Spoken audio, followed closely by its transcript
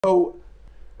So,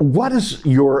 what is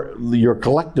your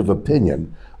collective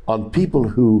opinion on people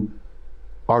who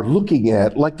are looking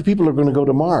at, like the people who are going to go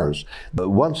to Mars?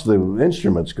 Once the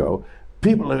instruments go,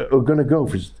 people are going to go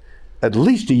for at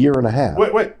least a year and a half.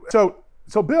 Wait. So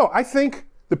Bill, I think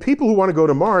the people who want to go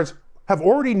to Mars have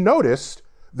already noticed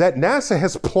that NASA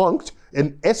has plunked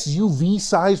an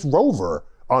SUV-sized rover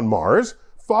on Mars,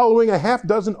 following a half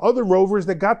dozen other rovers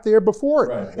that got there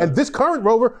before it. Right. And this current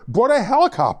rover brought a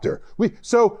helicopter.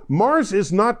 So Mars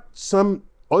is not some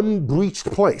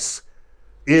unbreached place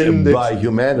By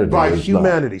humanity. By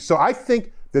humanity. So I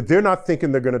think that they're not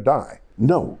thinking they're going to die.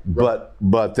 No,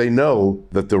 but they know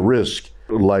that the risk,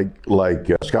 like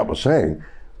Scott was saying,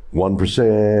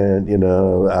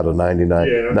 1%, out of 99,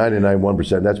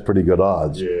 1%, that's pretty good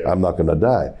odds. Yeah. I'm not going to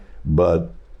die.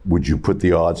 But would you put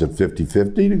the odds at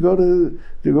 50-50 to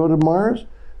go to Mars?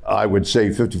 I would say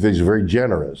 50-50 is very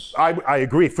generous. I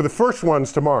agree. For the first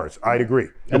ones to Mars, I'd agree.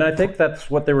 And I think that's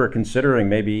what they were considering,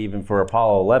 maybe even for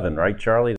Apollo 11, right, Charlie?